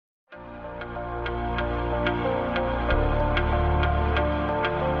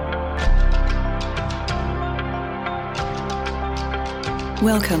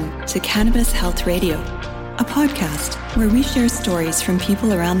Welcome to Cannabis Health Radio, a podcast where we share stories from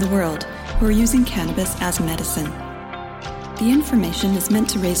people around the world who are using cannabis as medicine. The information is meant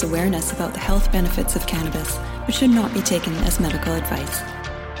to raise awareness about the health benefits of cannabis, but should not be taken as medical advice.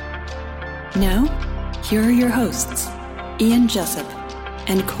 Now, here are your hosts, Ian Jessup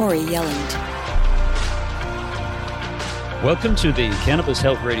and Corey Yelland. Welcome to the Cannabis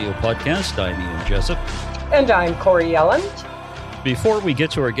Health Radio podcast. I'm Ian Jessup. And I'm Corey Yelland. Before we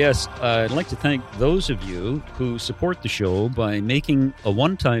get to our guest, I'd like to thank those of you who support the show by making a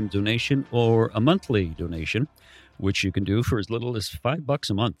one-time donation or a monthly donation, which you can do for as little as $5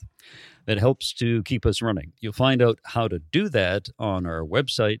 a month. That helps to keep us running. You'll find out how to do that on our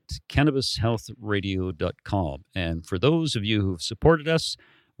website, cannabishealthradio.com. And for those of you who've supported us,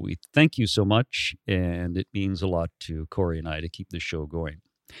 we thank you so much, and it means a lot to Corey and I to keep this show going.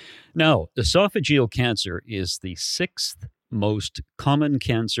 Now, esophageal cancer is the sixth most common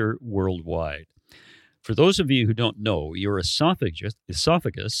cancer worldwide. For those of you who don't know, your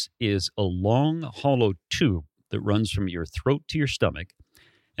esophagus is a long, hollow tube that runs from your throat to your stomach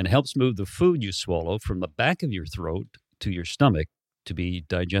and helps move the food you swallow from the back of your throat to your stomach to be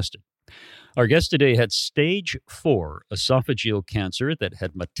digested. Our guest today had stage 4 esophageal cancer that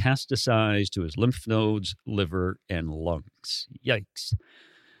had metastasized to his lymph nodes, liver, and lungs. Yikes.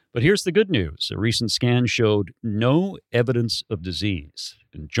 But here's the good news. A recent scan showed no evidence of disease.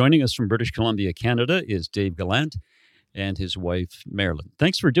 And joining us from British Columbia, Canada, is Dave Gallant and his wife, Marilyn.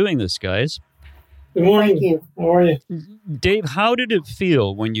 Thanks for doing this, guys. Good morning. Thank you. How are you? Dave, how did it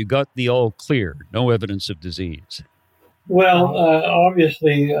feel when you got the all clear, no evidence of disease? Well,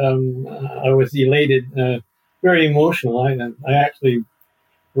 obviously, I was elated, very emotional. I actually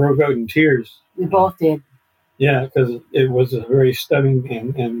broke out in tears. We both did. Yeah, because it was a very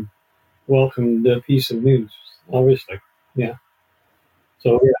stunning and welcomed piece of news, obviously. Yeah.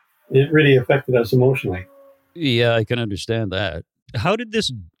 So, yeah, it really affected us emotionally. Yeah, I can understand that. How did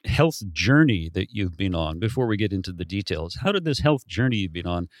this health journey that you've been on, before we get into the details, how did this health journey you've been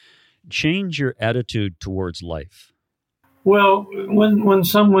on change your attitude towards life? Well, when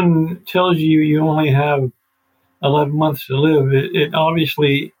someone tells you you only have 11 months to live, it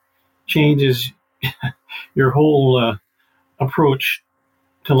obviously changes your whole approach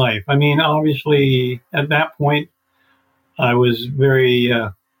to life. I mean, obviously, at that point, I was very,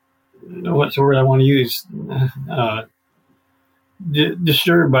 what's the word I want to use?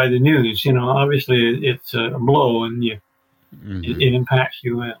 Disturbed by the news. You know, obviously, it's a blow, and it impacts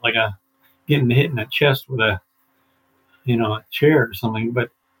you like getting hit in the chest with a chair or something. But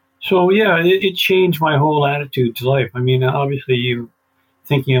so, yeah, it changed my whole attitude to life. I mean, obviously, you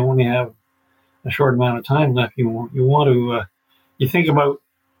think you only have a short amount of time left. You want to, you think about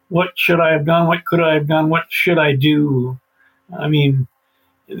what should I have done? What could I have done? What should I do? I mean,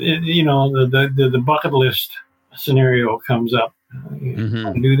 the bucket list scenario comes up.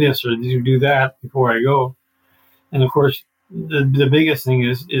 Do this or do that before I go. And of course, the biggest thing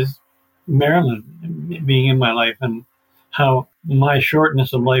is Marilyn being in my life and how my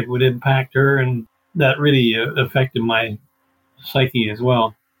shortness of life would impact her. And that really affected my psyche as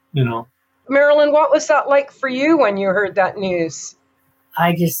well, you know. Marilyn, what was that like for you when you heard that news?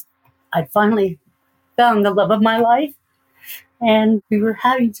 I finally found the love of my life, and we were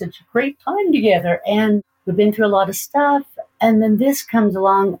having such a great time together, and we've been through a lot of stuff, and then this comes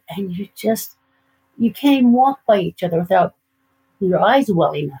along, and you can't even walk by each other without your eyes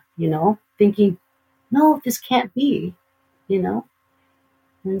welling up, thinking, no, this can't be, and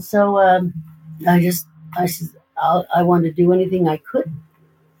so I said, I wanted to do anything I could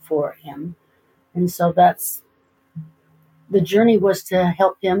for him. And so the journey was to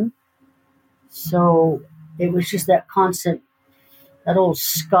help him. So it was just that constant, that old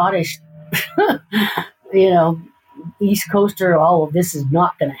Scottish, East Coaster, this is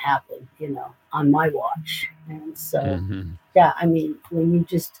not going to happen, on my watch. And so, yeah, I mean, when you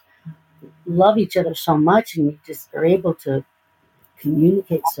just love each other so much and you just are able to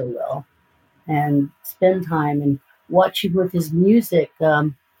communicate so well and spend time and watch him with his music,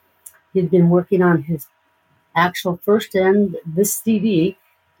 he'd been working on his actual first end, this CD.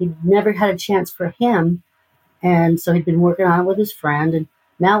 He'd never had a chance for him. And so he'd been working on it with his friend. And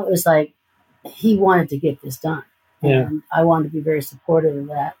now it was like he wanted to get this done. Yeah. And I wanted to be very supportive of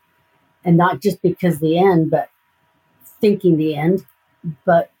that. And not just because the end, but thinking the end.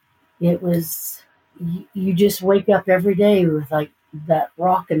 But it was, you just wake up every day with like that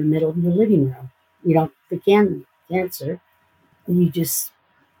rock in the middle of your living room. The cancer. You just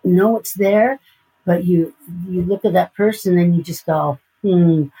know it's there, but you look at that person and you just go,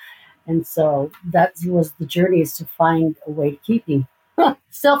 And so that was the journey, is to find a way to keep him.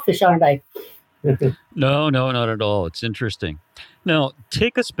 Selfish, aren't I? No, not at all. It's interesting. Now,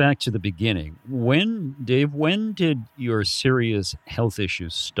 take us back to the beginning. When did your serious health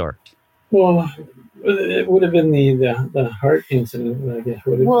issues start? Well, it would have been the heart incident, I guess.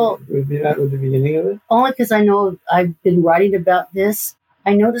 Would be that the beginning of it? Only because I know I've been writing about this.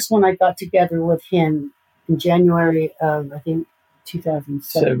 I noticed when I got together with him in January of, I think,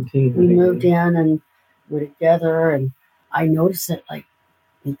 2017, we moved in and we're together, and I noticed that, like,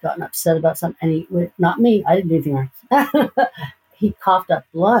 he'd gotten upset about something, and he went, not me, I didn't do anything wrong. He coughed up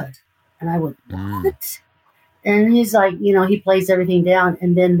blood, and I went, what? And he's like, he plays everything down,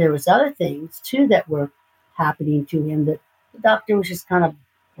 and then there was other things, too, that were happening to him that the doctor was just kind of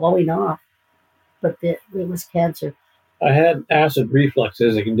blowing off, but it was cancer. I had acid reflux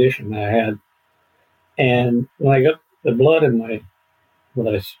as a condition that I had, and when I got the blood in when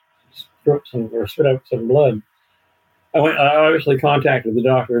I spit out some blood, I obviously contacted the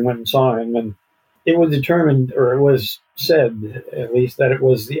doctor and went and saw him, and it was determined, or it was said at least, that it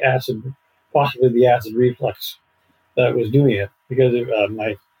was possibly the acid reflux that was doing it, because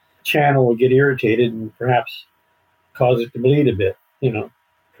my channel would get irritated and perhaps cause it to bleed a bit.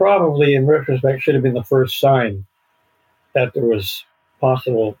 Probably in retrospect should have been the first sign that there was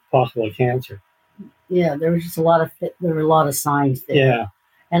possible cancer. Yeah, there was just there were a lot of signs there. Yeah.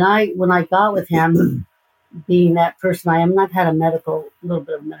 And when I got with him, being that person I am, I've had a little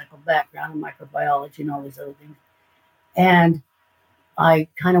bit of medical background in microbiology and all these other things. And I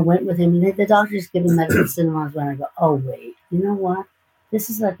kind of went with him, and the doctor just gave him medicine, and I go, oh, wait, you know what? This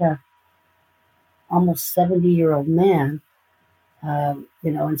is like a almost 70-year-old man,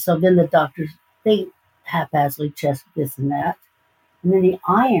 and so then the doctors, they haphazardly test this and that. And then the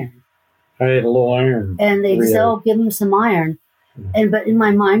iron. I had a low iron. And they just give him some iron. But in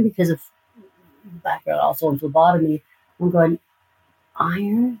my mind, because of background also in phlebotomy, I'm going,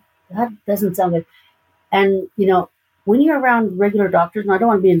 iron? That doesn't sound good. And, when you're around regular doctors, and I don't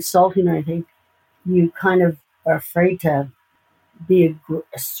want to be insulting or anything, you kind of are afraid to be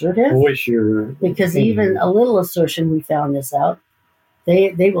assertive. Voice your because opinion. Even a little assertion, we found this out,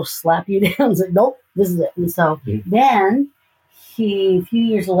 they will slap you down and say, nope, this is it. And so then a few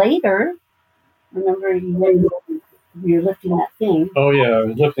years later, remember you're lifting that thing. Oh, yeah, I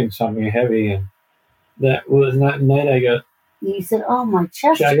was lifting something heavy, and that was that night I got... You said, oh, my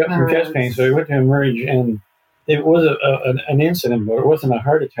chest I got some chest pain, so I went to Emerge, and it was an incident, but it wasn't a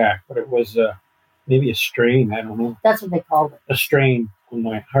heart attack, but it was maybe a strain, I don't know. That's what they called it. A strain on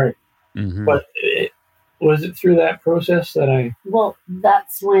my heart. Mm-hmm. But was it through that process that I... Well,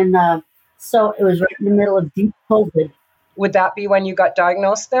 that's when... so it was right in the middle of deep COVID. Would that be when you got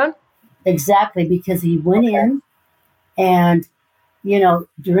diagnosed then? Exactly, because he went in, and,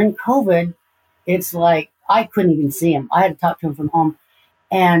 during COVID, it's like I couldn't even see him. I had to talk to him from home.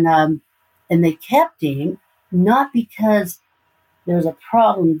 And they kept him, not because there was a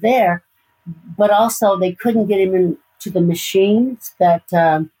problem there, but also they couldn't get him into the machines that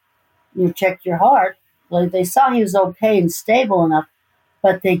check your heart. Well, they saw he was okay and stable enough,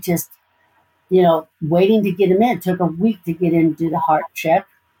 but they just, waiting to get him in. It took a week to get in to do the heart check.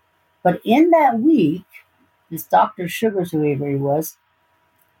 But in that week, this Dr. Sugars, whoever he was,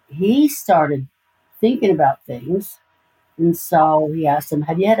 he started thinking about things. And so he asked him,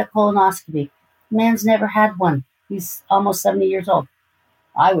 have you had a colonoscopy? The man's never had one. He's almost 70 years old.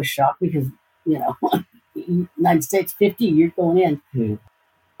 I was shocked because, United States 50, you're going in. Mm.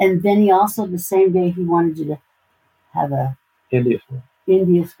 And then he also, the same day, he wanted you to have a endoscopy.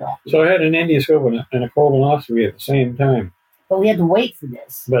 So I had an endoscope and a colonoscopy at the same time. But we had to wait for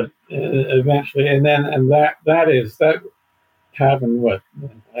this. But eventually, that happened, what?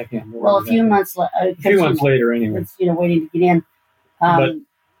 I can't remember. Well, a few months later, anyway. It's, waiting to get in. But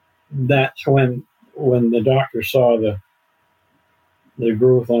that's when the doctor saw the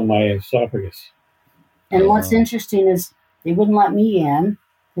growth on my esophagus. And what's interesting is they wouldn't let me in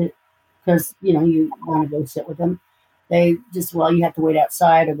because, you want to go sit with them. They just, you have to wait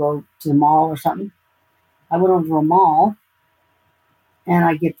outside or go to the mall or something. I went over to a mall, and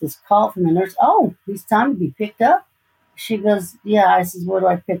I get this call from the nurse. Oh, it's time to be picked up. She goes, yeah. I says, where do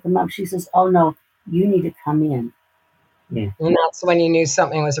I pick them up? She says, oh, no, you need to come in. Yeah. And that's when you knew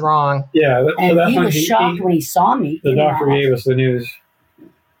something was wrong. Yeah. He was shocked when he saw me. The doctor gave us the news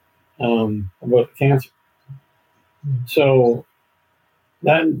about the cancer. So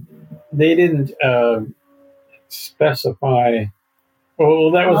that they didn't specify.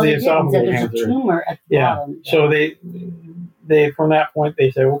 Well, that was the esophageal cancer. There's a tumor at the bottom. So they from that point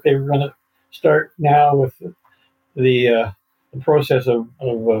they said, okay, we're going to start now with the process of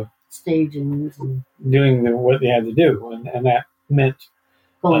staging and doing what they had to do, and that meant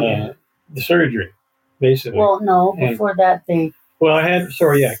Going the surgery, basically. Well, no, before that they I had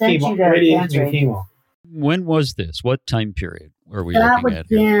sent chemo, you to radiation cancer. and chemo. When was this? What time period are we That looking would at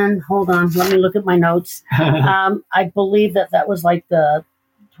here? been, hold on, let me look at my notes. I believe that was like the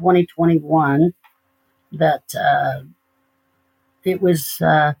 2021, that it was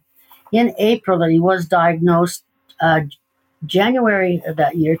in April that he was diagnosed. January of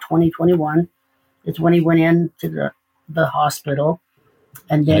that year, 2021, is when he went into the hospital.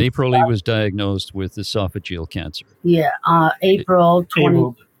 And then In April, he was diagnosed with esophageal cancer. Yeah, April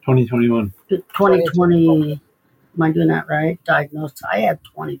 2021. 2020. Am I doing that right? Diagnosed. I had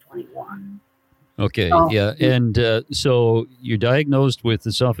 2021. Okay, yeah. And so you're diagnosed with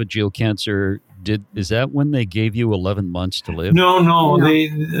esophageal cancer. Is that when they gave you 11 months to live? No.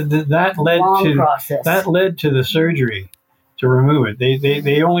 That led to the surgery to remove it.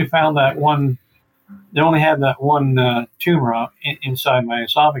 They only found that one. They only had that one tumor inside my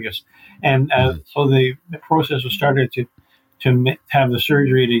esophagus, and so the process was started to have the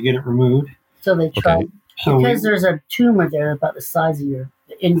surgery to get it removed. So they tried because there's a tumor there about the size of your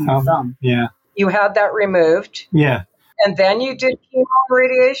thumb. Yeah. You had that removed? Yeah. And then you did chemo and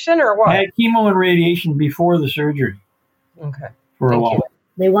radiation, or what? I had chemo and radiation before the surgery. Okay. For a while.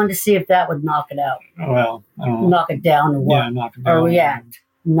 They wanted to see if that would knock it out. Well, I don't know. Knock it down or what? Yeah, knock it down. Or react.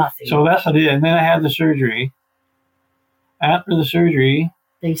 Nothing. So that's what I did. And then I had the surgery. After the surgery,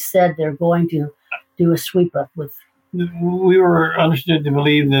 they said they're going to do a sweep up with. We were understood to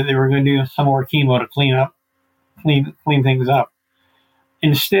believe that they were going to do some more chemo to clean things up.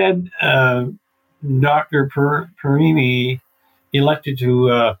 Instead, Dr. Perimi elected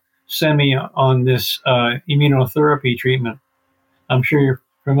to send me on this immunotherapy treatment. I'm sure you're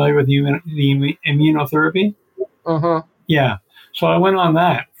familiar with the immunotherapy? Uh-huh. Yeah. So I went on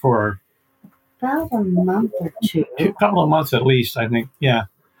that for about a month or two. A couple of months at least, I think. Yeah.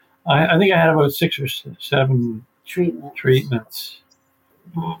 I think I had about 6 or 7 treatments.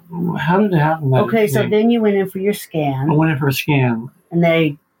 How did it happen? Okay, so then you went in for your scan. I went in for a scan. And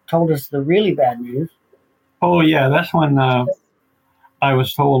they told us the really bad news. Oh, yeah. That's when I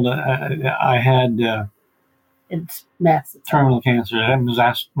was told I had it's massive terminal cancer. I had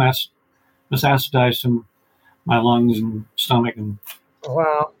metastasized to my lungs and stomach. And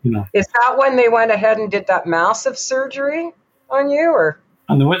wow. Is that when they went ahead and did that massive surgery on you, or?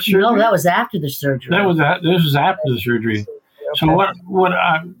 On the what surgery? No, that was after the surgery. This was after the surgery. Okay. So what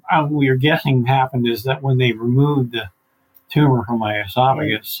we are guessing happened is that when they removed the tumor from my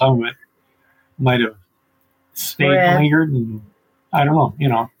esophagus, some of it might have lingered, and I don't know,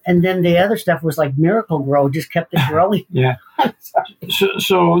 And then the other stuff was like Miracle Grow, just kept it growing. Yeah.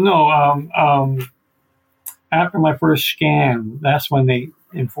 So no. After my first scan, that's when they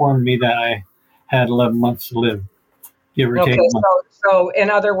informed me that I had 11 months to live, give or take. So in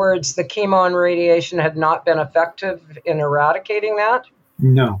other words, the chemo and radiation had not been effective in eradicating that?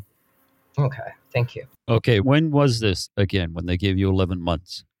 No. Okay, thank you. Okay, when was this again, when they gave you 11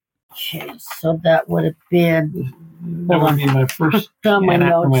 months? Okay, so that would have been... That would be my first scan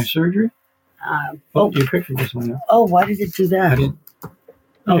after my surgery. You pictured this one. Oh, why did it do that?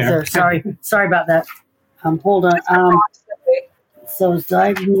 Sorry about that. Hold on. So I was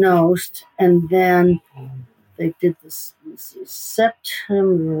diagnosed, and then they did this.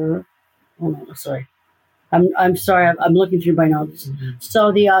 September. Oh no, sorry. I'm sorry. I'm looking through my notes. Mm-hmm.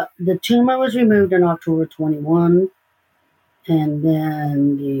 So the tumor was removed in October 21, and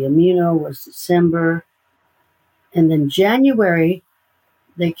then the immuno was December, and then January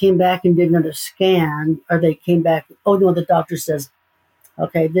they came back and did another scan, or they came back. Oh no, the doctor says,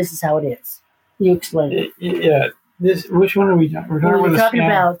 "Okay, this is how it is." You explain it. Yeah. Which one are we talking about? We're talking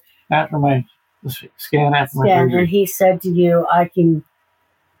about after my scan after my surgery. And he said to you, "I can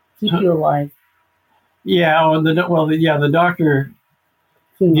keep you alive." Yeah. The doctor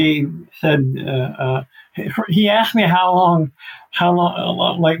said he asked me how long,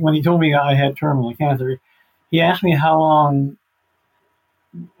 like when he told me I had terminal cancer, he asked me how long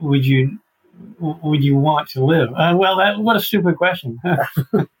would you want to live? What a stupid question.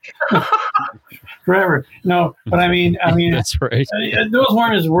 Forever. No, but I mean, that's right. Those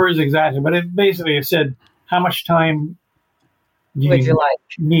weren't his words exactly, but it basically said, how much time would you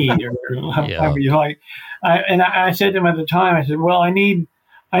need, or how much time would you like? I said to him at the time, I said, well, I need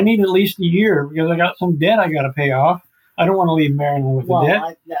at least a year because I got some debt I got to pay off. I don't want to leave Marilyn with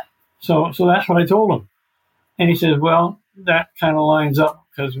the debt. So that's what I told him. And he says, well, that kind of lines up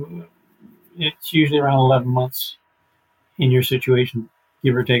because it's usually around 11 months in your situation,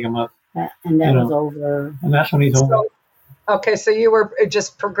 give or take a month. And that was over. And that's when he told me. Okay, so you were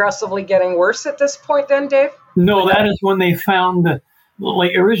just progressively getting worse at this point then, Dave? No, that is when they found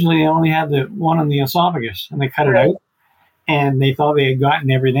like originally they only had the one on the esophagus, and they cut it Right. out, and they thought they had gotten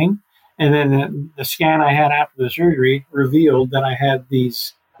everything. And then the scan I had after the surgery revealed that I had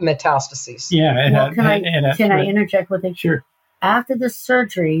these. Metastases. Yeah, Well, can I interject with it? Sure. After the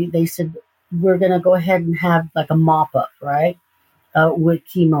surgery, they said we're going to go ahead and have like a mop up, right? With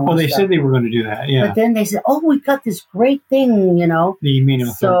chemo. Oh, and they stuff. said they were going to do that. Yeah. But then they said, "Oh, we got this great thing, The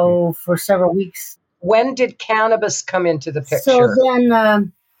immunotherapy. So for several weeks. When did cannabis come into the picture? So then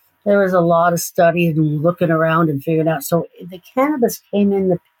there was a lot of study and looking around and figuring out. So the cannabis came in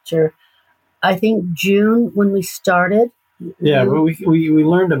the picture, I think June when we started. Yeah, but we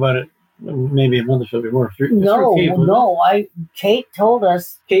learned about it maybe a month or so before. Kate told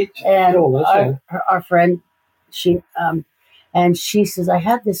us. Kate told us. Our friend, and she says, I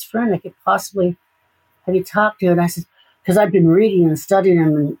had this friend I could possibly have you talked to, and I said, because I've been reading and studying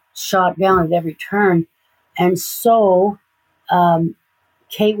him and shot down at every turn, and so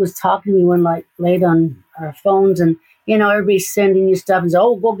Kate was talking to me one like late on our phones, and everybody's sending you stuff and says,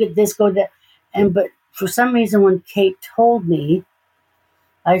 oh, go get this, go that, but for some reason when Kate told me,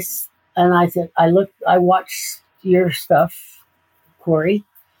 I said I watched your stuff, Corey,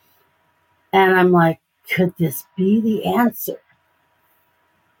 and I'm like, could this be the answer?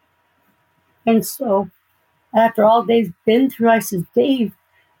 And so after all Dave's been through, I said, Dave,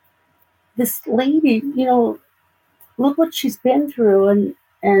 this lady, look what she's been through. And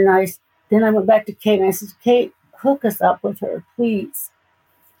then I went back to Kate and I said, Kate, hook us up with her, please.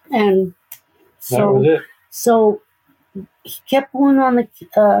 And so he kept going on the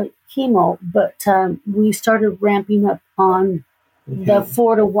chemo, but we started ramping up on the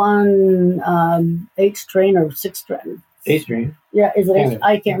 4-to-1 8 strain or 6 strain. 8 strain. Yeah, is it 8?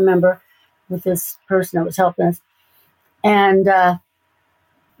 I can't remember, with this person that was helping us. And,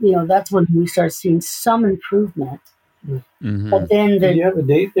 that's when we started seeing some improvement. Mm-hmm. But then did you have a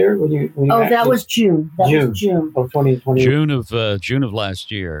date there when you that was June. That was June of 2020. June of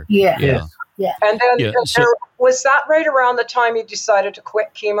last year. Yeah. And then was that right around the time you decided to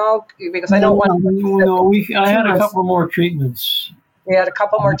quit chemo? Because I don't want. No, I had a couple more treatments. We had a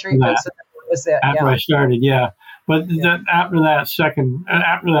couple more treatments. And that was it. After I started, but after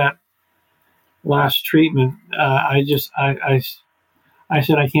that last treatment, I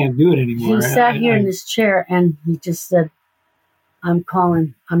said I can't do it anymore. He sat here in this chair and he just said, I'm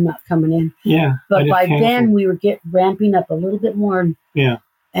calling. I'm not coming in. Yeah. But by then we were ramping up a little bit more. Yeah.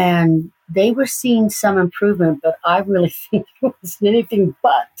 And they were seeing some improvement, but I really think it was anything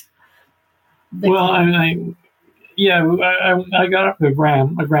but. I got up to a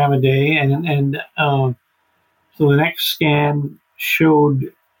gram a day, and so the next scan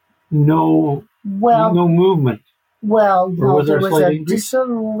showed no movement. Well, no, there was just a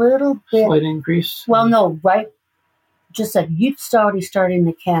little bit. Slight increase? Well, no, right? Just like you'd already starting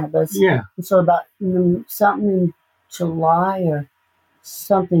the cannabis. Yeah. And so about something in July or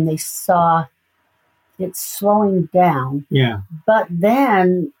something, they saw it slowing down. Yeah. But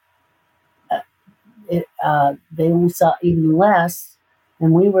then they only saw even less,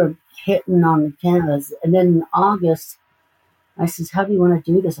 and we were hitting on the cannabis. And then in August, I says, how do you want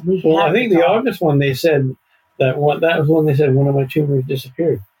to do this? I think the August one, they said that was when they said one of my tumors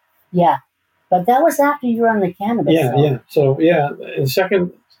disappeared. Yeah. But that was after you were on the cannabis. Yeah. So, the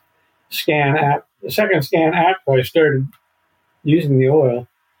second scan after I started using the oil,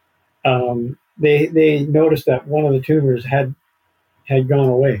 they noticed that one of the tumors had gone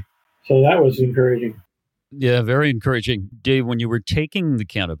away. So that was encouraging. Yeah, very encouraging. Dave, when you were taking the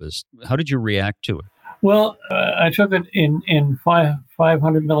cannabis, how did you react to it? Well, I took it in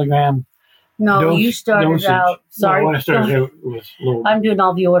 500 milligram. No, you started dosage. Out. Sorry, when I started out, it was low. I'm doing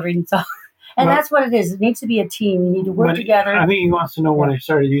all the ordering, so that's what it is. It needs to be a team. You need to work together. I think he wants to know when I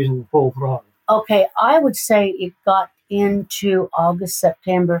started using the full throttle. Okay, I would say it got into August,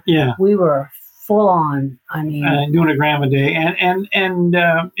 September. Yeah, we were full on. I mean, doing a gram a day, and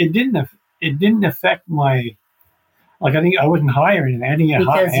it didn't affect my. Like, I think I wasn't high or anything. I didn't get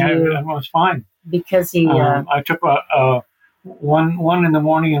high. I was fine. Because he... I took one in the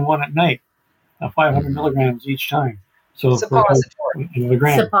morning and one at night, 500 milligrams each time. So suppository. The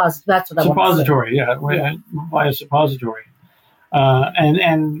gram. That's what I suppository, by a suppository.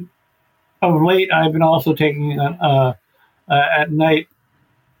 And of late, I've been also taking, at night,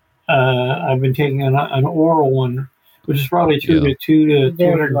 I've been taking an oral one, which is probably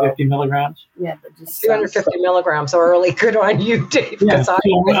 250 milligrams. Yeah, but just 250 milligrams are really good on you, Dave. Yeah.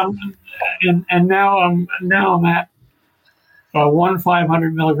 And now I'm at one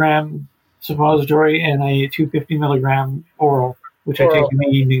 500 milligram suppository and a 250 milligram oral which I take in the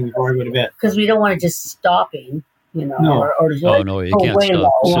evening before I go to bed. Because we don't want to just stopping, No. or Oh, no, you can't way stop. low.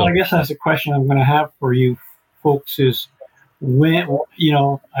 Well, So- I guess that's a question I'm going to have for you folks is when,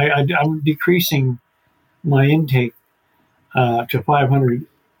 I'm decreasing my intake to 500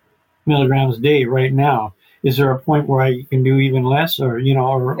 milligrams a day right now. Is there a point where I can do even less or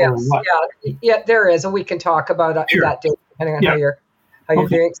what? Yeah, there is. And we can talk about Sure. that day, depending on Yeah. how you're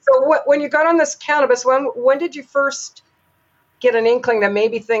doing. So when you got on this cannabis, when did you first get an inkling that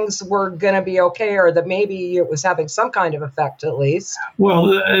maybe things were going to be okay, or that maybe it was having some kind of effect at least?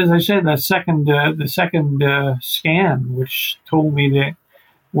 Well, as I said, the second scan, which told me that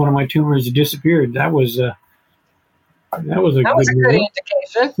one of my tumors had disappeared, that was a good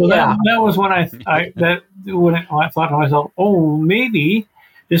indication. So yeah. that was when I thought to myself, oh, maybe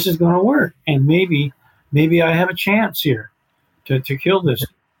this is going to work, and maybe I have a chance here to kill this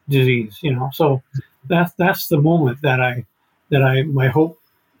disease. So that's the moment that my hope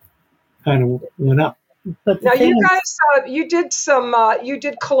kind of went up. But now you guys, you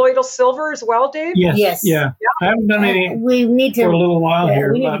did colloidal silver as well, Dave? Yes. Yeah. I haven't done any We need to for a little while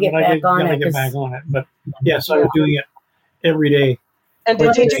here, we need to get back on it. Get back on it. But yes, I was doing it every day. And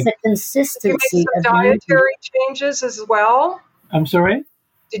But did it's you the consistency make some dietary changes as well? I'm sorry?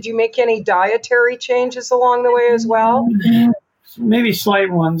 Did you make any dietary changes along the way as well? Maybe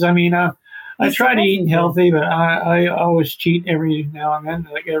slight ones. I mean, I try to eat healthy, but I always cheat every now and then,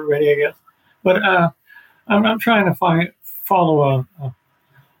 like everybody, I guess. But I'm trying to follow a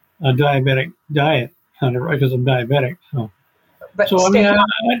diabetic diet, kind of, because I'm diabetic. So I mean,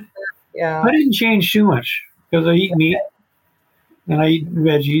 I didn't change too much because I eat meat and I eat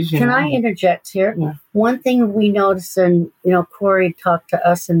veggies. Can I interject here? Yeah. One thing we noticed, and Corey talked to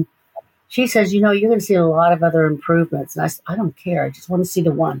us, and she says, you're going to see a lot of other improvements. And I said, I don't care. I just want to see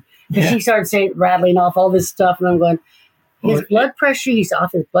the one. Because she started rattling off all this stuff, and I'm going, his blood pressure, he's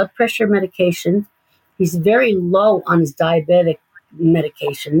off his blood pressure medication. He's very low on his diabetic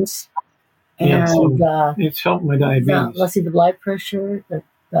medications. And it's helped my diabetes. Let's see, the blood pressure, the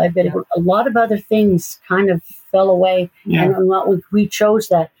diabetic, a lot of other things kind of fell away. Yeah. And we chose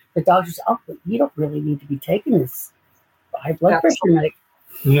that. The doctors, you don't really need to be taking this high blood pressure medication.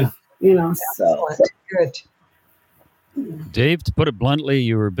 Yeah. So. Good. Dave, to put it bluntly,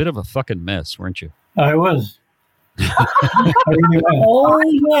 you were a bit of a fucking mess, weren't you? I was. I really was. Oh,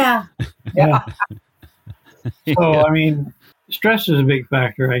 yeah. Yeah. So, I mean, stress is a big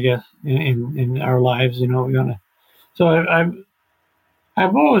factor, I guess, in our lives. So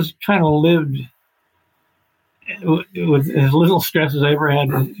I've always kind of lived with as little stress as I ever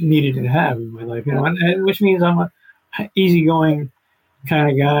needed to have in my life. And which means I'm a easygoing kind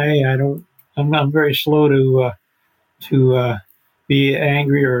of guy. I'm not very slow to be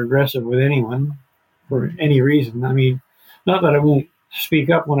angry or aggressive with anyone for any reason. I mean, not that I won't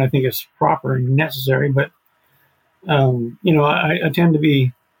speak up when I think it's proper and necessary, but I tend to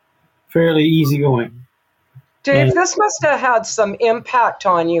be fairly easygoing. Dave, this must have had some impact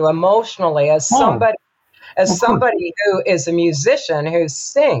on you emotionally as somebody who is a musician who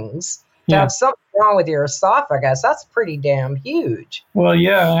sings. To have something wrong with your esophagus, that's pretty damn huge. Well,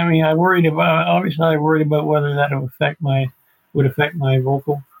 yeah. I mean, I worried about whether that would affect my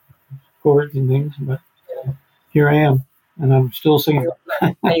vocal cords and things. But here I am, and I'm still singing.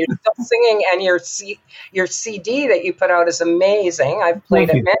 And you're still singing, and your CD that you put out is amazing. I've played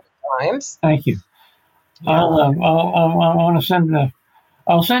it many times. Thank you. Yeah.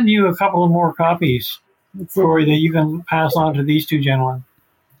 I'll send you a couple of more copies, Corey, that you can pass on to these two gentlemen.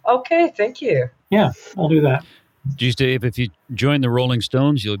 Okay, thank you. Yeah, I'll do that. Geez, Dave, if you join the Rolling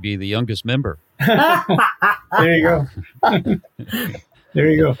Stones, you'll be the youngest member. There you go. There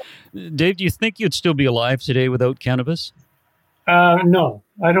you go. Dave, do you think you'd still be alive today without cannabis? No,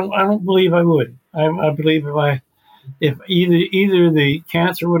 I don't believe I would. I believe if either the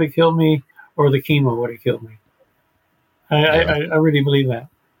cancer would have killed me or the chemo would have killed me. I really believe that.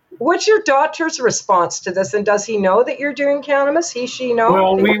 What's your doctor's response to this? And does he know that you're doing cannabis? She know?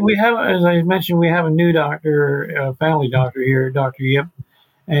 Well, we have, as I mentioned, we have a new doctor, family doctor here, Dr. Yip,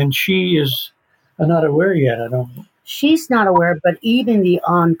 and she is not aware yet, I don't know. She's not aware, but even the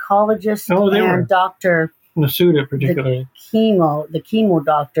oncologist and Dr. Masuda particularly. The chemo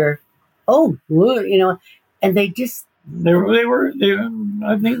doctor, and they just... They were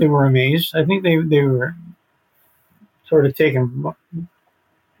I think they were amazed. I think they were sort of taken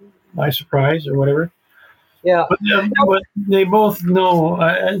by surprise or whatever. Yeah. But they both know,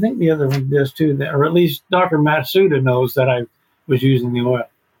 I think the other one does too, or at least Dr. Matsuda knows that I was using the oil.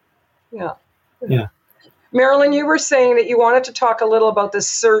 Yeah. Yeah. Marilyn, you were saying that you wanted to talk a little about the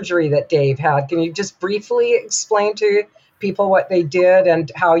surgery that Dave had. Can you just briefly explain to people what they did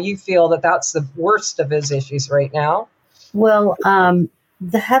and how you feel that that's the worst of his issues right now? Well,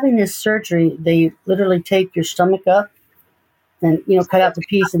 having this surgery, they literally take your stomach up and, cut out the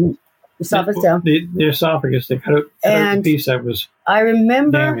piece and esophagus down. The esophagus, they cut out the piece that was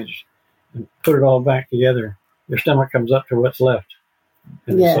damaged and put it all back together. Your stomach comes up to what's left.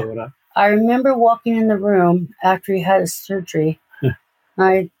 And they sew it up. I remember walking in the room after he had his surgery.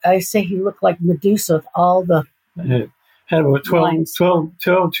 I say he looked like Medusa with all the had about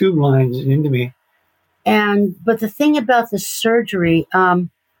 12 tube lines into me. But the thing about the surgery,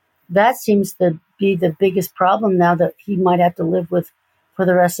 that seems to be the biggest problem now that he might have to live with for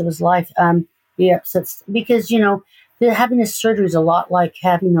the rest of his life. Because, having this surgery is a lot like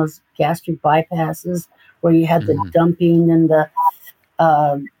having those gastric bypasses where you had the dumping and the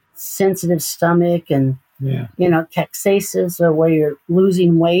sensitive stomach and, caxasis, or where you're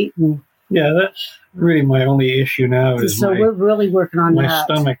losing weight. And that's really my only issue now. We're really working on my that.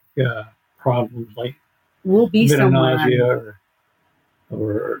 stomach problems, like we'll be a bit of somewhere. nausea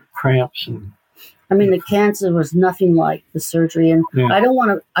or cramps. And the cancer was nothing like the surgery, and I don't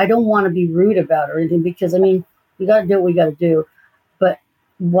want to be rude about it or anything, because we got to do what we got to do. But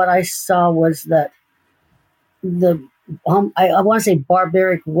what I saw was that I want to say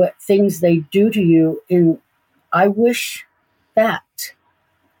barbaric things they do to you, and I wish that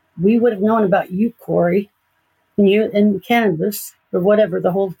we would have known about you, Corey, and you and cannabis or whatever,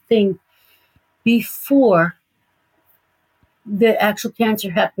 the whole thing, before the actual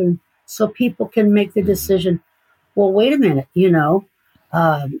cancer happened, so people can make the decision, well, wait a minute,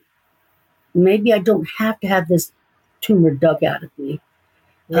 maybe I don't have to have this tumor dug out of me.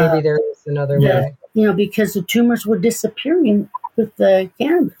 Maybe there is another way. Because the tumors were disappearing with the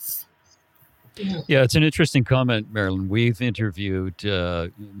cannabis. Yeah, it's an interesting comment, Marilyn. We've interviewed,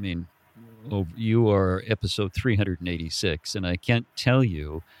 you are episode 386, and I can't tell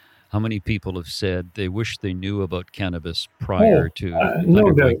you how many people have said they wish they knew about cannabis prior to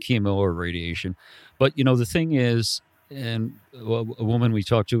undergoing chemo or radiation. But, the thing is, and a woman we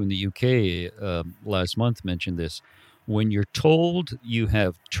talked to in the UK last month mentioned this, when you're told you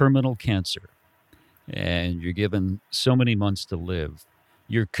have terminal cancer and you're given so many months to live,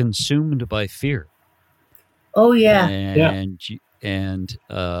 you're consumed by fear. Oh, yeah. And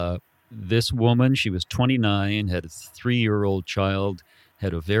this woman, she was 29, had a 3-year-old child,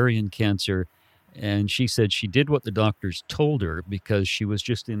 had ovarian cancer, and she said she did what the doctors told her because she was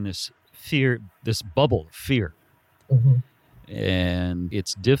just in this fear, this bubble of fear. Mm-hmm. And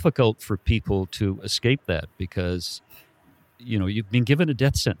it's difficult for people to escape that because, you've been given a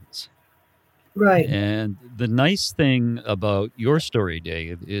death sentence. Right. And the nice thing about your story,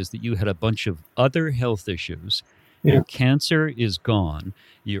 Dave, is that you had a bunch of other health issues. Yeah. Your cancer is gone.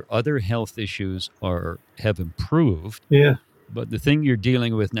 Your other health issues have improved. Yeah. But the thing you're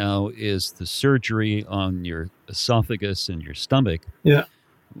dealing with now is the surgery on your esophagus and your stomach. Yeah.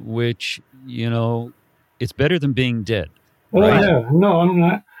 Which, it's better than being dead. Well, right? Yeah. No, I'm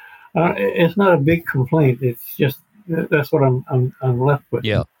not. It's not a big complaint. It's just that's what I'm left with.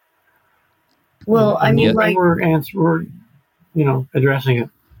 Yeah. Well, we're addressing it.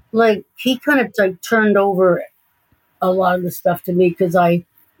 Like, he kind of turned over a lot of the stuff to me because I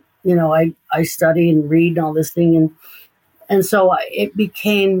study and read and all this thing, and so it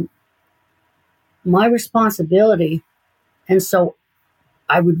became my responsibility, and so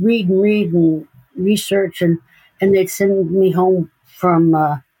I would read and research, and they'd send me home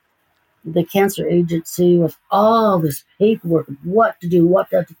from the cancer agency with all this paperwork, what to do,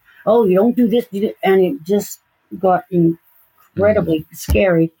 oh, you don't do this, and it just got incredibly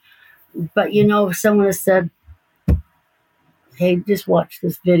scary. But someone has said, hey, just watch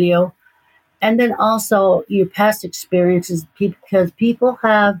this video. And then also your past experiences, because people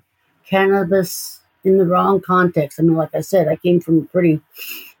have cannabis in the wrong context. Like I said, I came from a pretty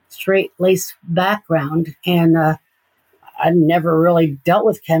straight-laced background, and I never really dealt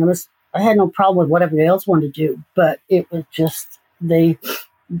with cannabis. I had no problem with what everybody else wanted to do, but it was just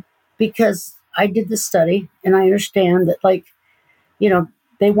because I did the study, and I understand that,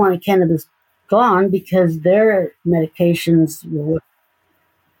 they wanted cannabis gone because their medications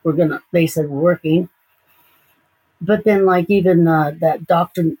they said were working. But then, even that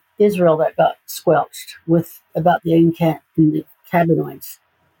doctor in Israel that got squelched about the cannabinoids.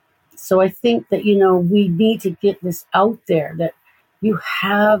 So I think that, we need to get this out there, that you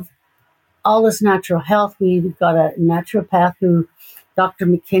have all this natural health. We've got a naturopath who, Dr.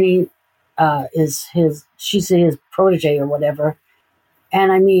 McKinney, she's his protege or whatever.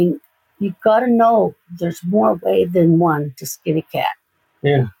 And you've got to know there's more way than one to skin a cat.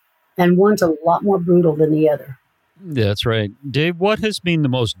 Yeah. And one's a lot more brutal than the other. That's right. Dave, what has been the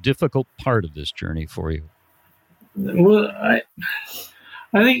most difficult part of this journey for you? Well, I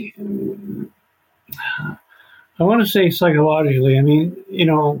think I want to say psychologically. I mean,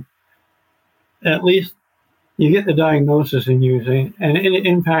 at least you get the diagnosis and and it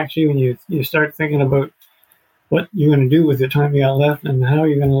impacts you, and you start thinking about what you're going to do with the time you got left, and how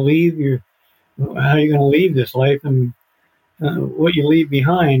you're going to leave this life, and what you leave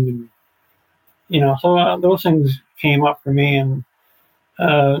behind, and so those things came up for me, and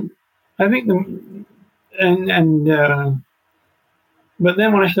I think but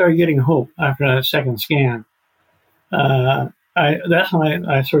then when I started getting hope after that second scan, that's when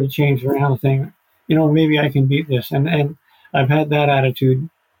I sort of changed around and think, maybe I can beat this, and I've had that attitude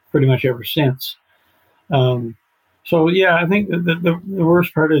pretty much ever since. So yeah, I think the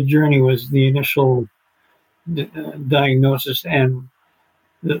worst part of the journey was the initial diagnosis, and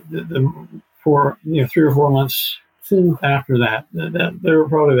the 3 or 4 months after that. They were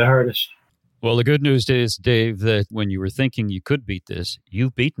probably the hardest. Well, the good news is, Dave, that when you were thinking you could beat this,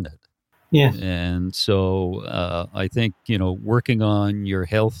 you've beaten it. Yes. And so I think, working on your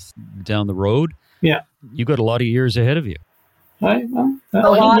health down the road, you got a lot of years ahead of you. A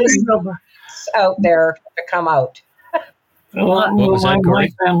lot of out there to come out. What was that,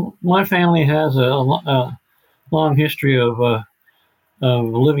 Corey? My family has a long history of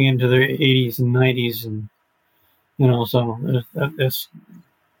living into their 80s and 90s, and so it's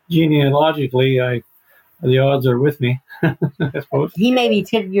genealogically, the odds are with me. I suppose. He may be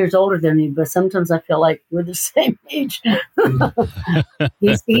 10 years older than me, but sometimes I feel like we're the same age.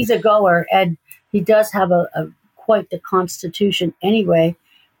 He's a goer, and he does have quite the constitution anyway,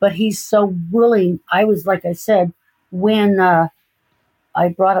 but he's so willing. I was, like I said, when I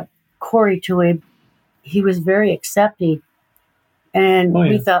brought up Corey to him, he was very accepting. And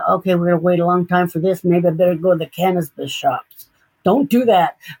we thought, okay, we're going to wait a long time for this. Maybe I better go to the cannabis shops. Don't do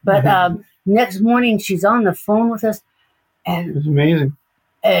that. But next morning, she's on the phone with us. And it's amazing.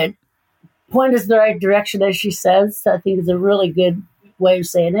 And point us in the right direction, as she says. I think is a really good way of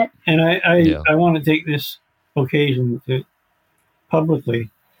saying it. And I want to take this occasion to publicly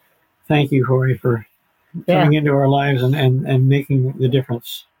thank you, Corey, for coming into our lives and making the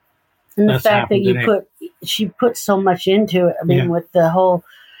difference. And the fact that she put so much into it. I mean, with the whole,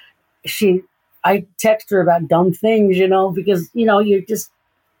 I text her about dumb things, because, you're just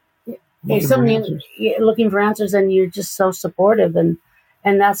looking for answers, and you're just so supportive. And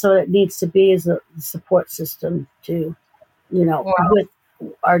that's what it needs to be, is a support system to, with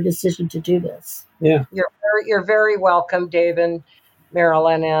our decision to do this. Yeah. You're very welcome, Dave and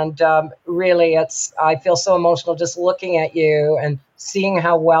Marilyn. And really, I feel so emotional just looking at you and seeing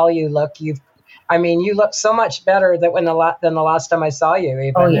how well you look. You look so much better than the last time I saw you.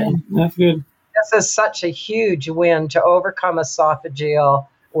 Even. Oh yeah, that's good. This is such a huge win to overcome esophageal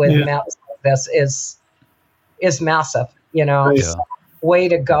with meds like this is massive. So, way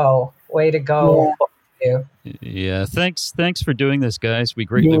to go. Yeah, thanks for doing this, guys. We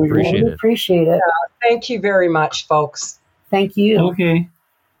greatly appreciate it. Appreciate it. Thank you very much, folks. Thank you. Okay.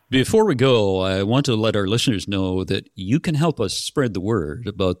 Before we go, I want to let our listeners know that you can help us spread the word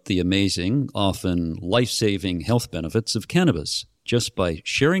about the amazing, often life-saving health benefits of cannabis just by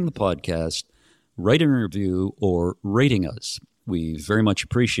sharing the podcast, writing a review, or rating us. We very much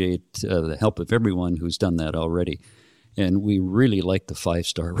appreciate the help of everyone who's done that already. And we really like the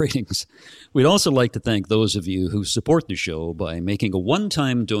 5-star ratings. We'd also like to thank those of you who support the show by making a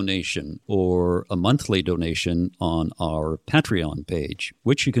one-time donation or a monthly donation on our Patreon page,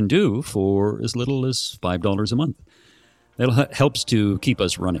 which you can do for as little as $5 a month. That helps to keep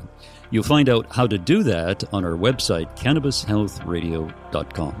us running. You'll find out how to do that on our website,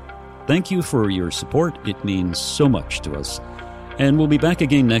 cannabishealthradio.com. Thank you for your support. It means so much to us. And we'll be back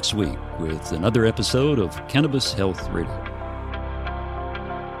again next week with another episode of Cannabis Health Radio.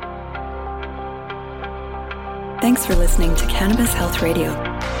 Thanks for listening to Cannabis Health Radio.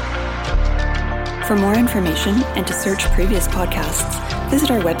 For more information and to search previous podcasts, visit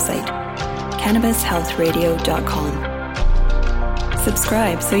our website, cannabishealthradio.com.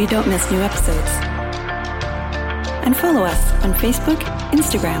 Subscribe so you don't miss new episodes. And follow us on Facebook,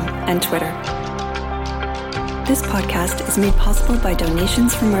 Instagram, and Twitter. This podcast is made possible by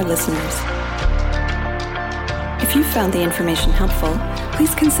donations from our listeners. If you found the information helpful,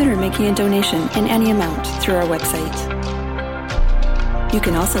 please consider making a donation in any amount through our website. You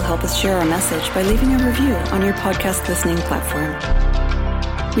can also help us share our message by leaving a review on your podcast listening platform.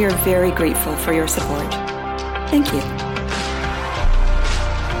 We are very grateful for your support. Thank you.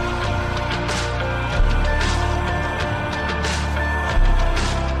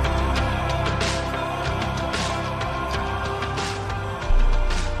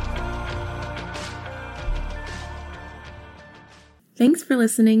 Thanks for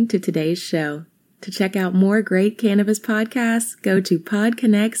listening to today's show. To check out more great cannabis podcasts, go to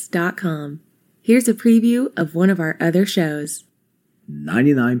podconnects.com. Here's a preview of one of our other shows.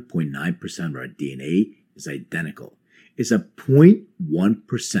 99.9% of our DNA is identical. It's a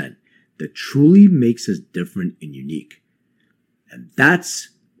 0.1% that truly makes us different and unique. And that's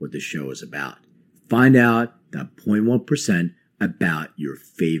what the show is about. Find out that 0.1% about your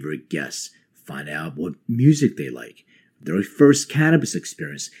favorite guests. Find out what music they like, their first cannabis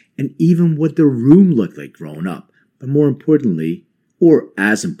experience, and even what their room looked like growing up. But more importantly, or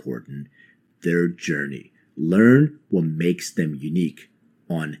as important, their journey. Learn what makes them unique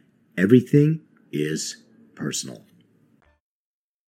on Everything is Personal.